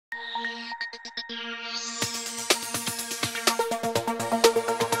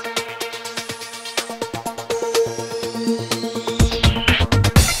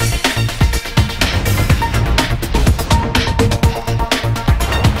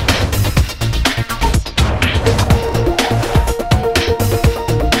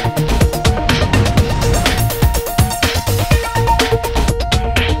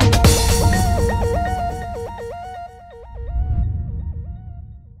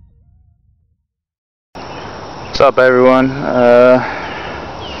What's up, everyone?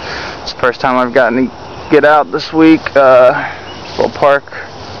 It's the first time I've gotten to get out this week. Little park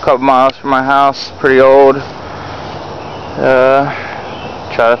a couple miles from my house, pretty old.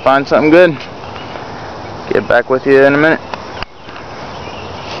 Try to find something good. Get back with you in a minute.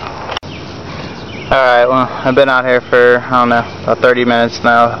 Alright, well, I've been out here for, I don't know, about 30 minutes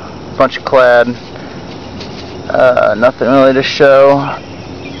now. Bunch of Clad. Nothing really to show.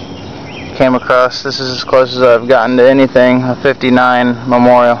 Came across, this is as close as I've gotten to anything, a 59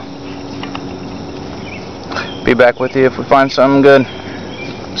 Memorial. Be back with you if we find something good.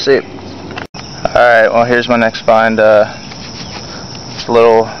 See you. Alright, well, here's my next find. This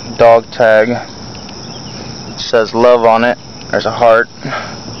little dog tag. It says love on it. There's a heart.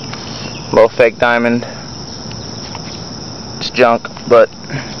 Little fake diamond. It's junk, but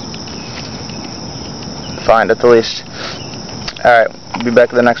find at the least. Alright, be back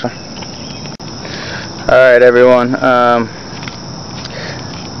to the next one. Alright, everyone, I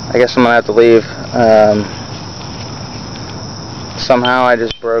guess I'm gonna have to leave. Somehow I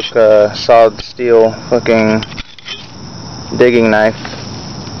just broke a solid steel fucking digging knife.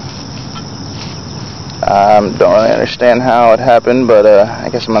 Don't really understand how it happened, but I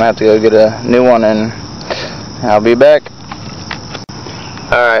guess I'm gonna have to go get a new one and I'll be back.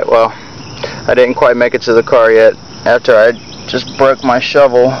 Alright, well, I didn't quite make it to the car yet after I just broke my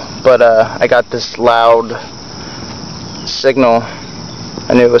shovel, but I got this loud signal.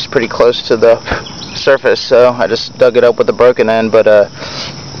 I knew it was pretty close to the surface, so I just dug it up with the broken end, but it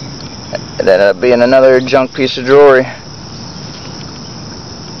ended up being another junk piece of jewelry.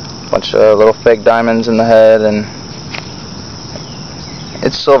 Bunch of little fake diamonds in the head, and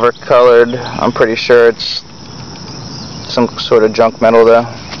it's silver colored. I'm pretty sure it's some sort of junk metal though.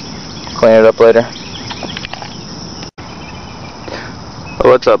 Clean it up later.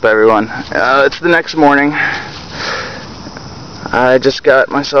 What's up, everyone? It's the next morning. I just got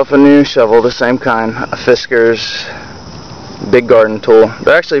myself a new shovel, the same kind, a Fisker's big garden tool.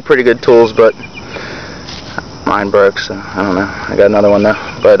 They're actually pretty good tools, but mine broke, so I don't know. I got another one though,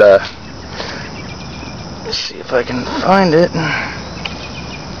 but let's see if I can find it.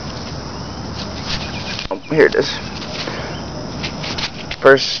 Oh, here it is.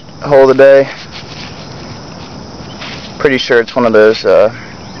 First hole of the day. Pretty sure it's one of those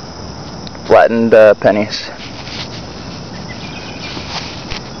flattened pennies.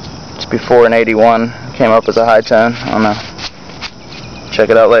 It's before an 81 came up as a high tone. I don't know. Check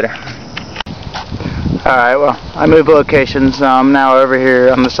it out later. Alright, well, I moved locations. I'm now over here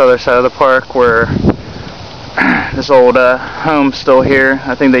on this other side of the park where this old home's still here.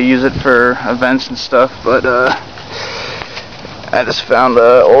 I think they use it for events and stuff, but I just found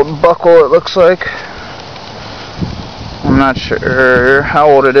an old buckle, it looks like. I'm not sure how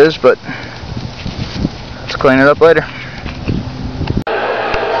old it is, but let's clean it up later.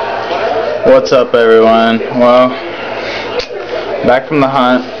 What's up, everyone? Well, back from the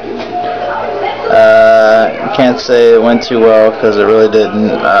hunt. Can't say it went too well because it really didn't.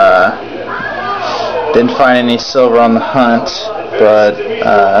 Didn't find any silver on the hunt, but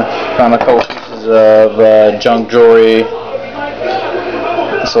found a couple pieces of junk jewelry.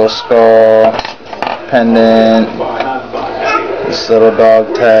 This little skull, pendant. This little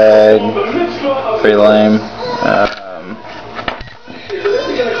dog tag, pretty lame.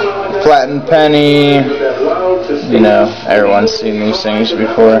 Flattened penny, you know, everyone's seen these things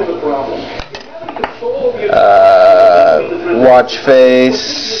before. Watch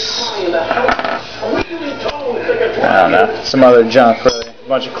face, I don't know, some other junk, really. A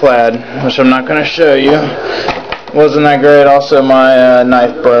bunch of Clad, which I'm not going to show you. Wasn't that great. Also, my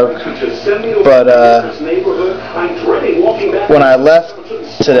knife broke, but when I left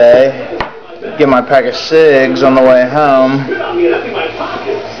today, get my pack of cigs on the way home,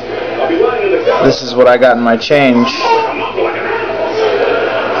 this is what I got in my change.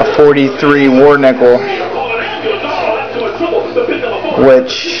 A 43 war nickel,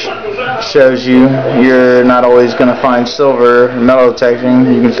 which shows you're not always going to find silver metal detecting.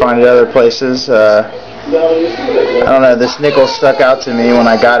 You can find it other places. I don't know, this nickel stuck out to me when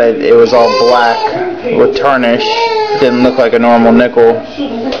I got it. It was all black with tarnish. Didn't look like a normal nickel.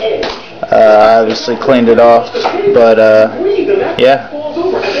 I obviously cleaned it off, but yeah,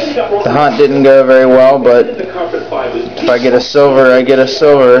 the hunt didn't go very well, but if I get a silver, I get a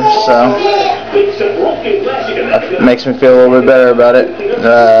silver, so it makes me feel a little bit better about it.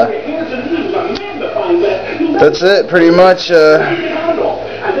 That's it, pretty much.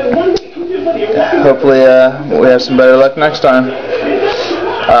 Hopefully we have some better luck next time.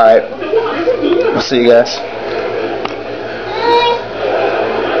 Alright, I'll see you guys.